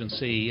Fiscal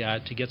Agency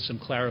to get some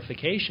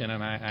clarification,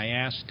 and I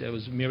asked, it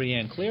was Mary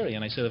Ann Cleary,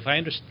 and I said,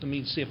 let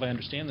me see if I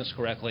understand this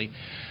correctly.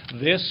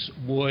 This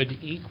would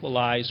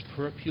equalize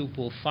per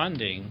pupil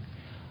funding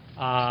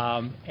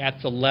at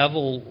the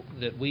level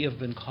that we have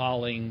been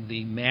calling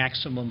the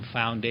maximum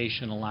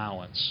foundation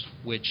allowance,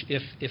 which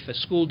if a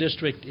school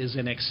district is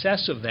in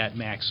excess of that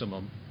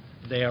maximum,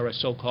 they are a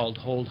so-called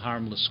hold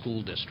harmless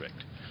school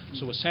district.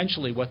 So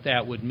essentially what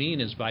that would mean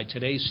is, by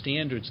today's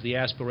standards, the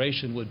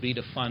aspiration would be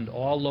to fund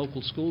all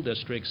local school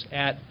districts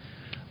at,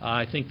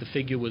 I think the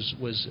figure was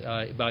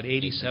about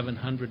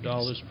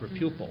 $8,700 per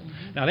pupil.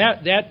 Now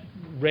that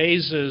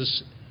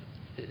raises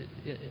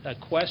a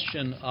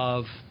question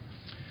of,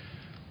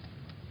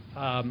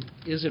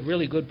 is it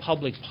really good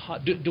public,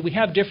 do we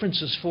have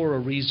differences for a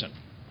reason?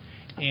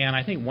 And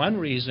I think one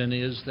reason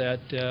is that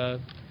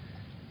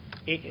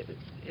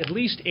at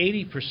least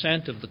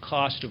 80% of the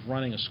cost of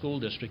running a school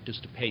district is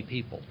to pay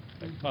people.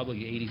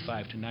 Probably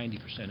 85 to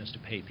 90% is to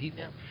pay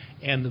people.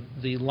 And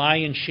the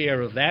lion's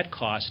share of that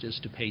cost is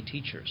to pay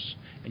teachers.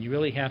 And you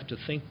really have to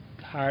think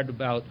hard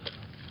about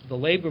the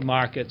labor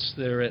markets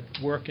that are at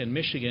work in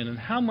Michigan, and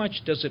how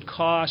much does it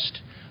cost,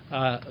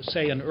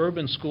 say, an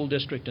urban school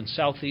district in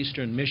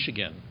southeastern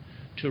Michigan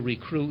to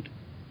recruit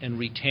and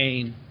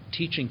retain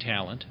teaching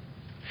talent,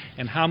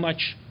 and how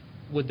much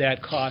would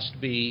that cost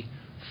be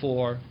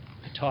for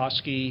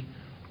Petoskey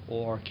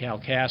or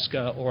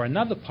Kalkaska or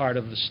another part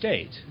of the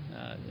state?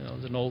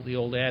 The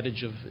old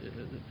adage of,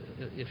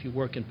 if you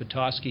work in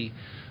Petoskey,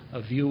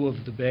 a view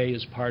of the bay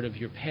is part of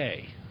your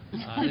pay.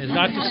 It's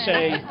not to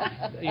say,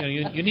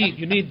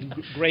 you need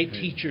great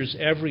teachers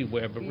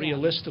everywhere, but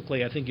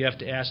realistically, I think you have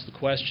to ask the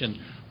question,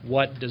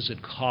 what does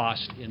it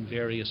cost in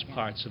various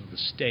parts of the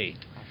state?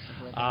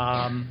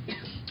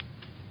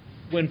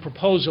 When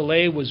Proposal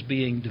A was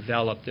being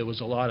developed, there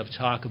was a lot of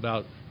talk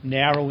about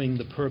narrowing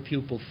the per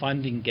pupil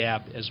funding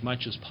gap as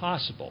much as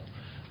possible.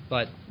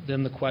 But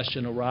then the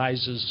question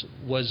arises,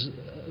 was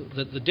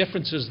the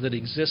differences that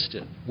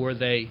existed, were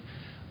they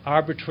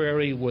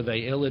arbitrary, were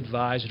they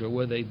ill-advised, or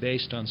were they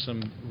based on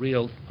some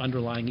real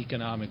underlying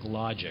economic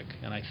logic?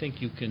 And I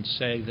think you can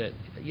say that,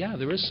 yeah,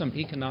 there is some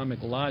economic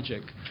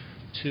logic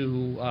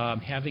to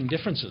having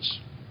differences.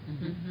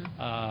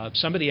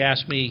 Somebody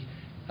asked me,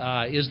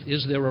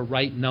 is there a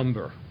right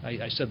number?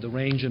 I said the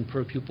range in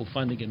per pupil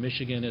funding in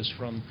Michigan is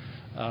from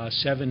about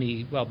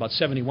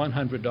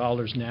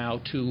 $7,100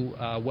 now to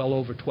well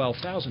over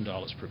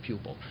 $12,000 per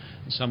pupil.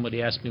 And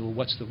somebody asked me, well,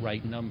 what's the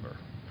right number?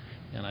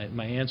 And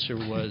my answer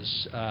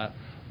was,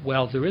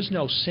 well, there is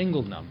no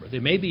single number.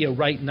 There may be a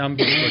right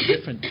number for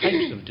different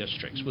types of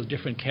districts with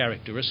different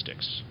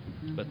characteristics,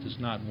 but there's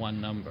not one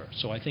number.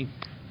 So I think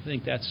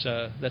that's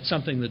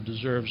something that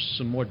deserves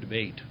some more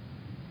debate.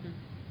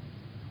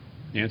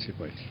 Nancy,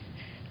 please.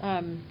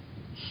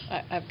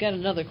 I've got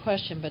another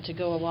question, but to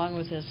go along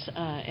with this,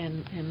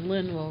 and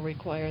Lynn will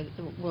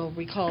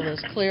recall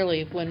this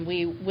clearly, when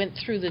we went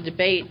through the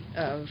debate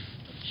of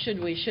should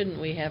we, shouldn't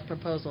we have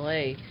Proposal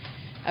A,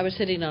 I was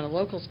sitting on a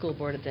local school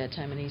board at that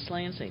time in East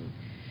Lansing,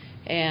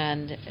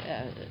 and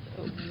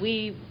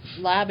we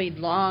lobbied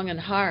long and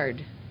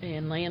hard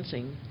in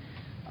Lansing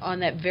on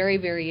that very,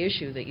 very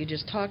issue that you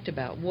just talked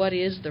about. What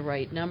is the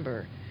right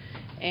number?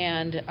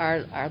 And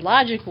our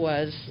logic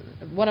was,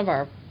 one of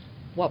our,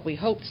 what we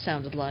hoped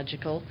sounded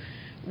logical,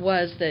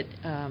 was that,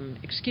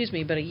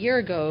 but a year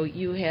ago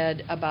you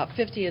had about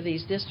 50 of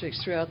these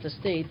districts throughout the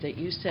state that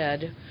you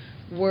said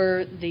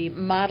were the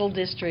model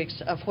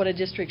districts of what a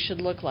district should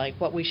look like,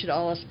 what we should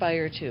all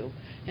aspire to.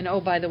 And oh,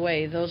 by the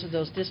way, those are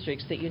those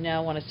districts that you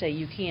now want to say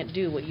you can't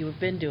do what you have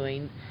been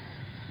doing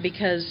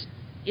because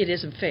it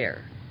isn't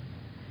fair.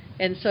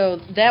 And so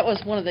that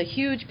was one of the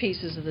huge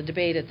pieces of the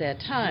debate at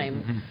that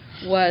time,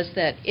 was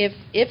that if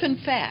in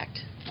fact,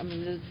 I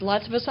mean, there's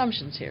lots of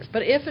assumptions here,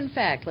 but if in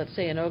fact, let's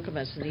say in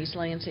Okemos, in East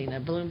Lansing,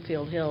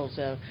 Bloomfield Hills,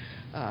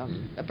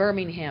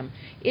 Birmingham,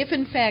 if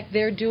in fact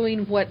they're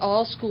doing what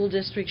all school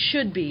districts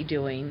should be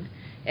doing,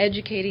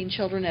 educating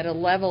children at a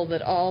level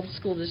that all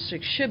school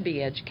districts should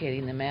be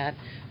educating them at,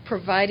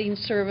 providing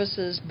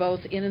services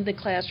both in the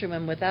classroom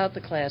and without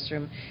the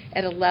classroom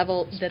at a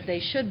level that they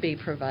should be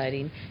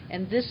providing,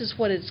 and this is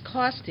what it's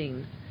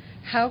costing,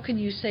 how can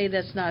you say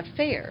that's not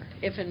fair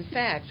if in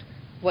fact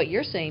what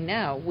you're saying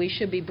now, we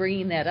should be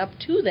bringing that up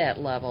to that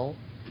level?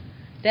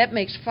 That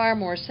makes far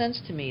more sense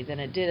to me than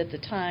it did at the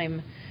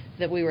time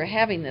that we were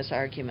having this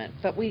argument.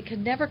 But we could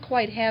never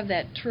quite have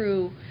that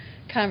true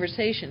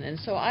conversation, and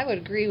so I would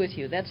agree with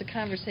you. That's a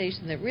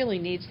conversation that really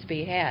needs to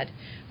be had.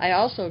 I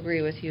also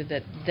agree with you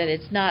that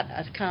it's not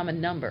a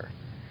common number.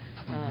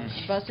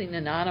 Busing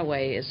in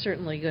Onaway is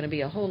certainly going to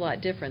be a whole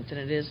lot different than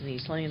it is in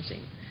East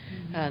Lansing.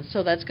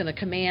 So that's going to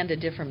command a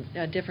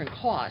different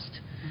cost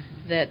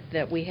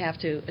that we have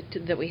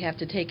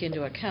to take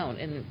into account,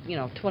 and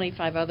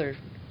 25 other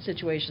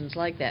situations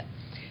like that.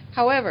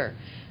 However,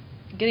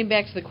 getting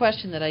back to the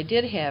question that I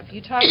did have,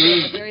 you talked at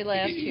the very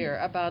last here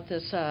about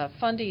this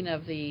funding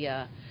of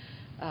the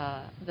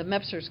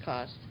MEPSR's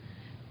cost.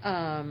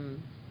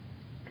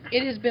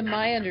 It has been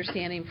my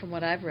understanding, from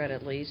what I've read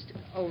at least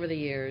over the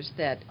years,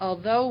 that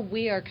although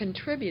we are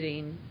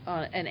contributing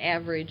an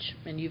average,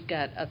 and you've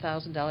got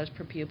 $1,000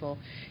 per pupil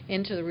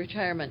into the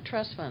retirement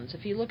trust funds,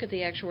 if you look at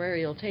the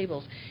actuarial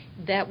tables,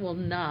 that will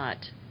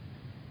not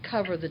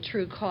cover the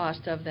true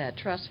cost of that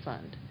trust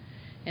fund.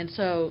 And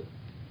so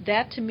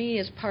that to me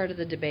is part of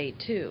the debate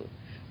too.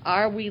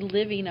 Are we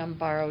living on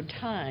borrowed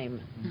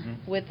time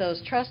with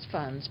those trust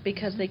funds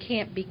because they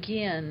can't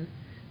begin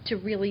to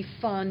really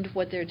fund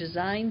what they're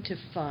designed to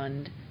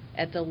fund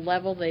at the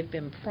level they've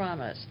been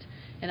promised?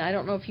 And I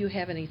don't know if you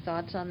have any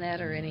thoughts on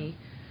that or any...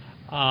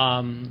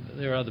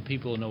 There are other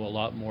people who know a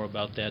lot more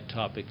about that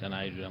topic than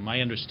I do.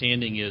 My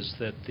understanding is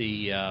that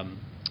the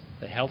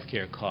health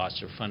care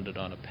costs are funded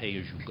on a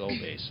pay-as-you-go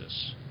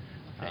basis.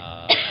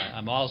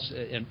 I'm also...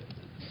 And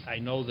I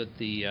know that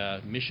the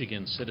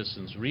Michigan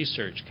Citizens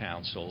Research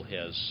Council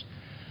has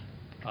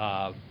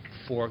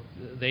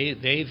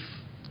they've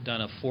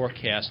done a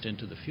forecast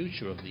into the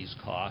future of these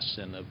costs,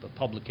 and a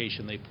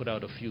publication they put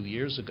out a few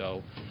years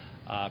ago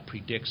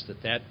predicts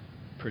that that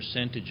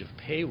percentage of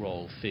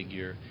payroll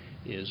figure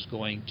is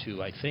going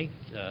to, I think,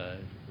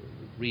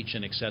 reach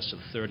in excess of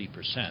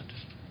 30%.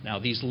 Now,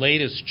 these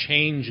latest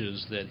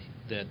changes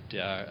that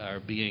are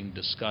being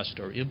discussed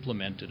or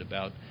implemented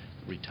about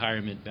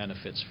retirement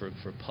benefits for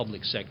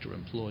public sector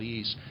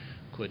employees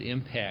could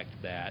impact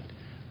that.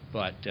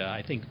 But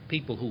I think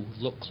people who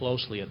look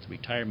closely at the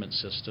retirement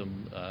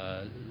system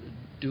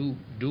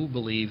do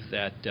believe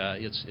that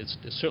it's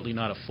certainly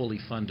not a fully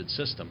funded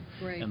system,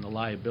 Right. and the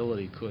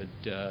liability could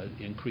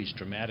increase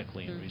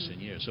dramatically in recent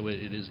years. So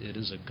it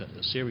is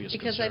a serious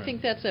Because concern. I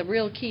think that's a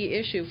real key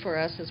issue for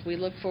us as we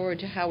look forward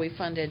to how we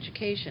fund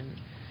education.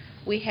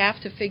 We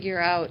have to figure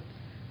out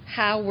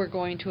how we're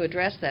going to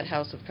address that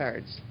house of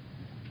cards,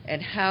 and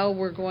how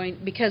we're going,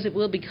 because it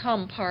will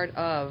become part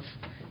of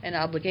an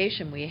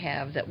obligation we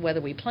have that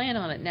whether we plan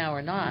on it now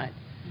or not,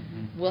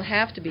 will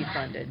have to be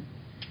funded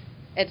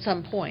at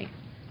some point.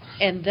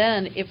 And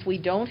then if we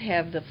don't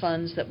have the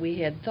funds that we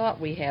had thought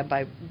we had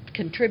by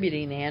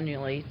contributing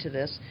annually to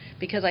this,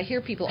 because I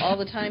hear people all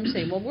the time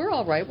say, well, we're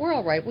all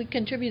right, we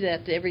contribute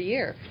that every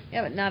year.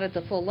 Yeah, but not at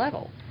the full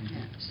level.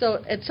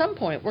 So at some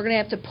point, we're going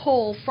to have to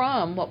pull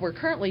from what we're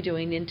currently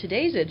doing in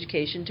today's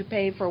education to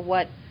pay for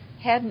what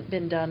hadn't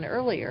been done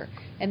earlier.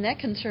 And that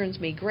concerns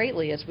me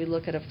greatly as we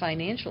look at a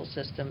financial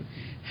system.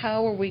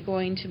 How are we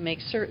going to make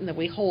certain that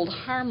we hold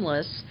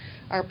harmless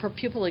our per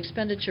pupil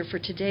expenditure for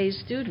today's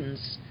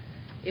students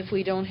if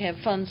we don't have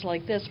funds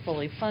like this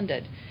fully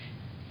funded?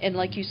 And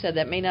like you said,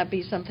 that may not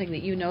be something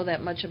that you know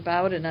that much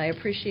about, and I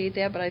appreciate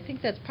that, but I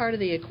think that's part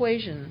of the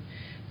equation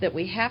that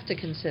we have to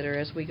consider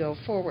as we go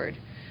forward.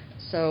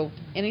 So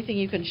anything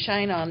you can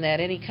shine on that,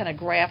 any kind of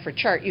graph or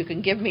chart you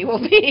can give me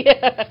will be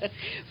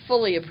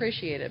fully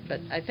appreciated. But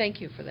I thank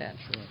you for that.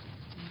 Sure.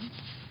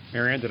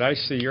 Marianne, did I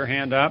see your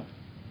hand up?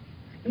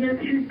 Yes,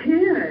 you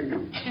did.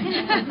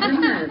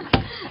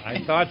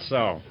 I thought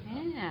so.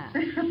 Yeah.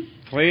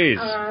 Please.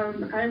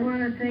 I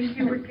want to thank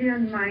you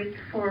again, Mike,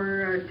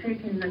 for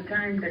taking the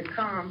time to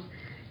come.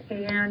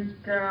 And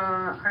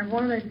I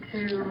wanted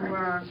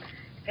to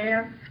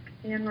ask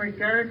in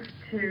regards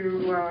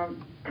to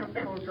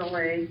Proposal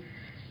A,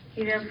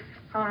 if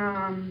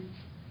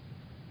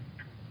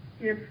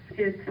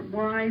it's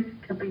wise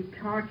to be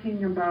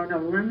talking about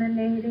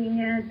eliminating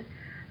it,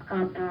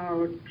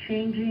 about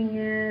changing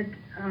it,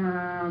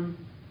 and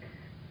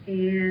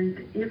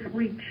if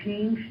we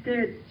changed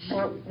it,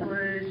 what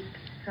would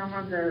some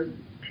of the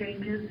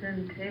changes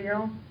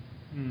entail?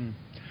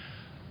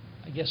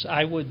 I guess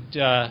I would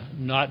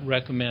not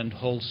recommend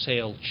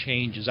wholesale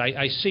changes.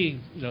 I see,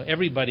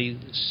 everybody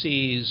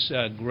sees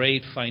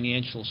great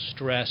financial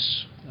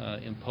stress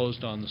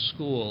imposed on the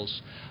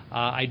schools.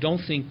 I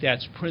don't think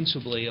that's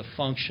principally a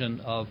function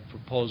of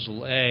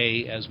Proposal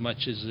A as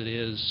much as it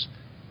is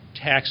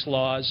tax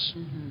laws,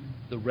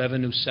 the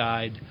revenue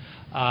side.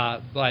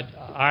 But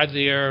are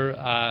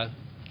there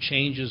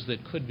changes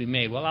that could be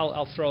made? Well,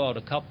 I'll throw out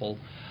a couple.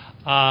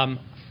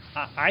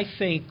 I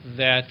think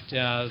that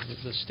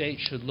the state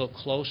should look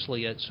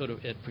closely at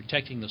at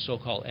protecting the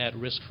so-called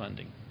at-risk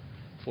funding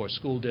for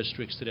school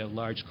districts that have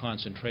large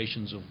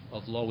concentrations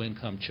of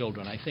low-income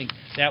children. I think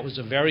that was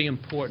a very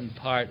important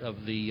part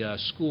of the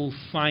school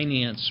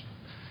finance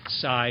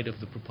side of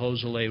the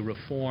Proposal A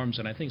reforms,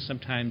 and I think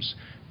sometimes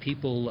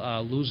people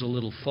lose a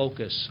little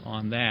focus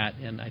on that.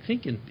 And I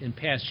think in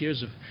past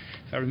years, if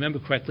I remember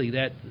correctly,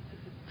 that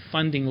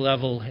funding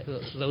level,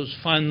 those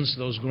funds,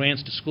 those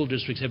grants to school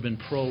districts have been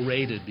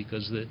prorated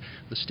because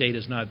the state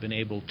has not been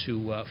able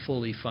to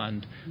fully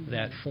fund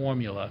that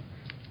formula.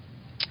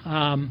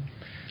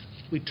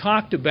 We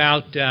talked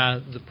about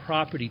the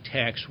property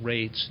tax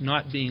rates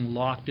not being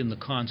locked in the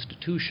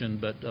Constitution,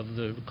 but of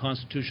the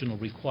constitutional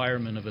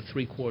requirement of a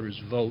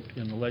 3/4 vote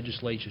in the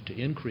legislature to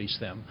increase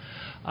them.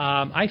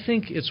 I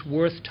think it's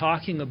worth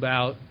talking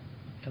about,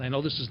 and I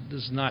know this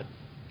is not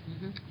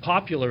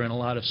popular in a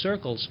lot of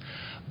circles,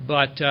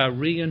 but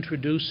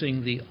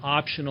reintroducing the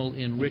optional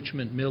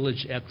enrichment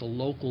millage at the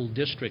local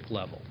district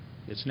level.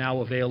 It's now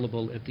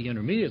available at the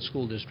intermediate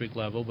school district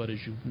level, but as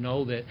you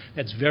know,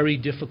 that's very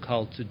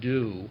difficult to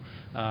do.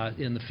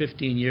 In the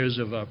 15 years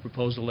of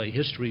Proposal A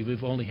history,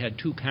 we've only had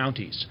 2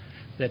 counties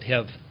that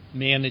have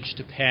managed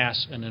to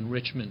pass an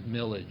enrichment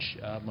millage,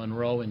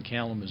 Monroe and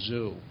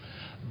Kalamazoo.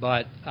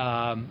 But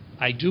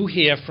I do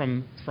hear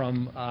from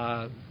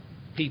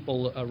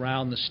people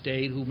around the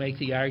state who make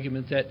the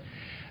argument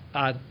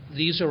that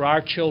these are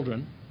our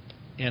children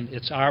and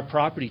it's our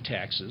property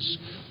taxes.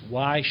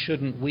 Why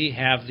shouldn't we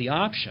have the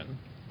option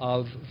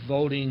of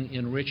voting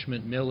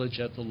enrichment millage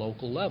at the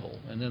local level?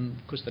 And then,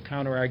 of course, the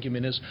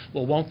counter-argument is,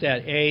 well, won't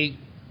that, A,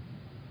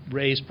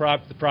 raise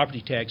the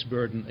property tax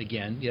burden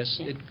again? Yes,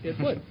 it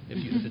would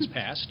if it's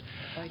passed.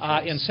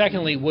 And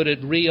secondly, would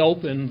it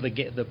reopen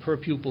the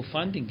per-pupil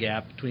funding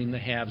gap between the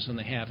haves and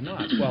the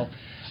have-nots? Well,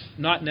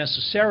 not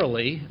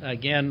necessarily.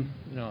 Again,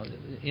 you know,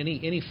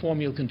 any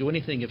formula can do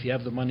anything if you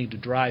have the money to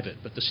drive it,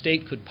 but the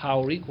state could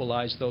power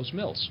equalize those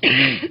mills.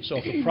 So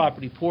if a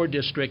property-poor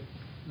district,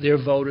 their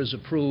voters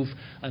approve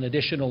an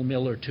additional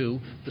mill or 2,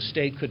 the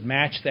state could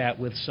match that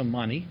with some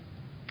money,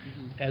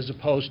 as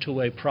opposed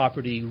to a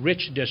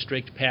property-rich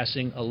district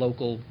passing a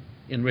local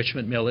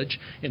enrichment millage,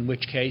 in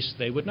which case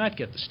they would not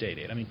get the state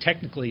aid. I mean,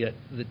 technically,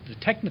 the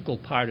technical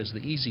part is the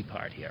easy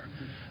part here.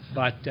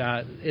 But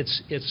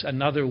it's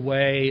another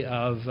way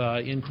of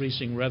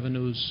increasing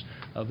revenues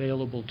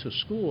available to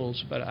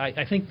schools. But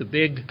I think the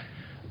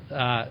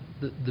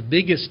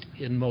biggest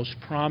and most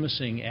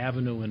promising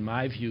avenue, in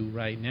my view,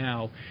 right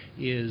now,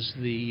 is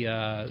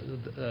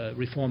the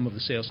reform of the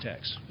sales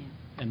tax,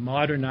 and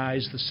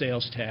modernize the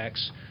sales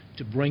tax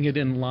to bring it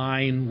in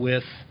line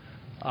with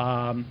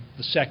the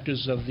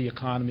sectors of the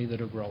economy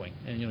that are growing.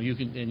 And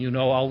you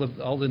know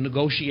all the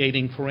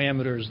negotiating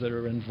parameters that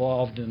are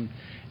involved in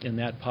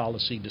that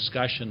policy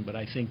discussion. But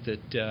I think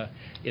that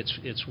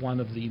it's one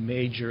of the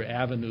major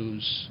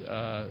avenues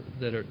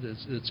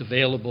that's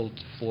available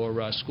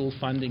for school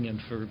funding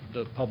and for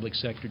the public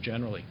sector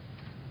generally,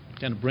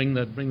 kind of bring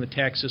the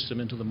tax system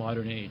into the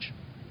modern age.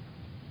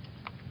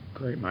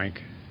 Great, Mike.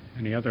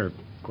 Any other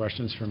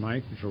questions for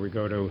Mike before we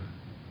go to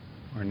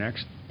our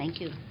next? Thank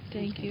you.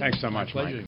 Thank you. Thanks so much, Mike.